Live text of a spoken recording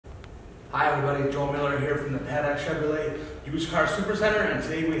Hi everybody, Joe Miller here from the Paddock Chevrolet Used Car Super Center, and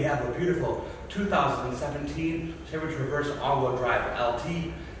today we have a beautiful 2017 Chevy Traverse all-wheel drive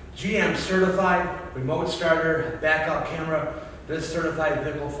LT, GM certified, remote starter, backup camera. This certified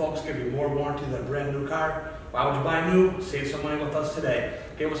vehicle, folks, give you more warranty than a brand new car. Why would you buy new? Save some money with us today.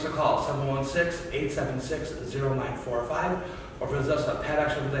 Give us a call, 716-876-0945, or visit us at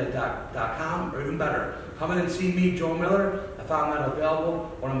paddockchevrolet.com, or even better, come in and see me, Joe Miller. If I'm not available,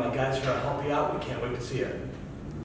 one of my guys here will help you out. We can't wait to see you.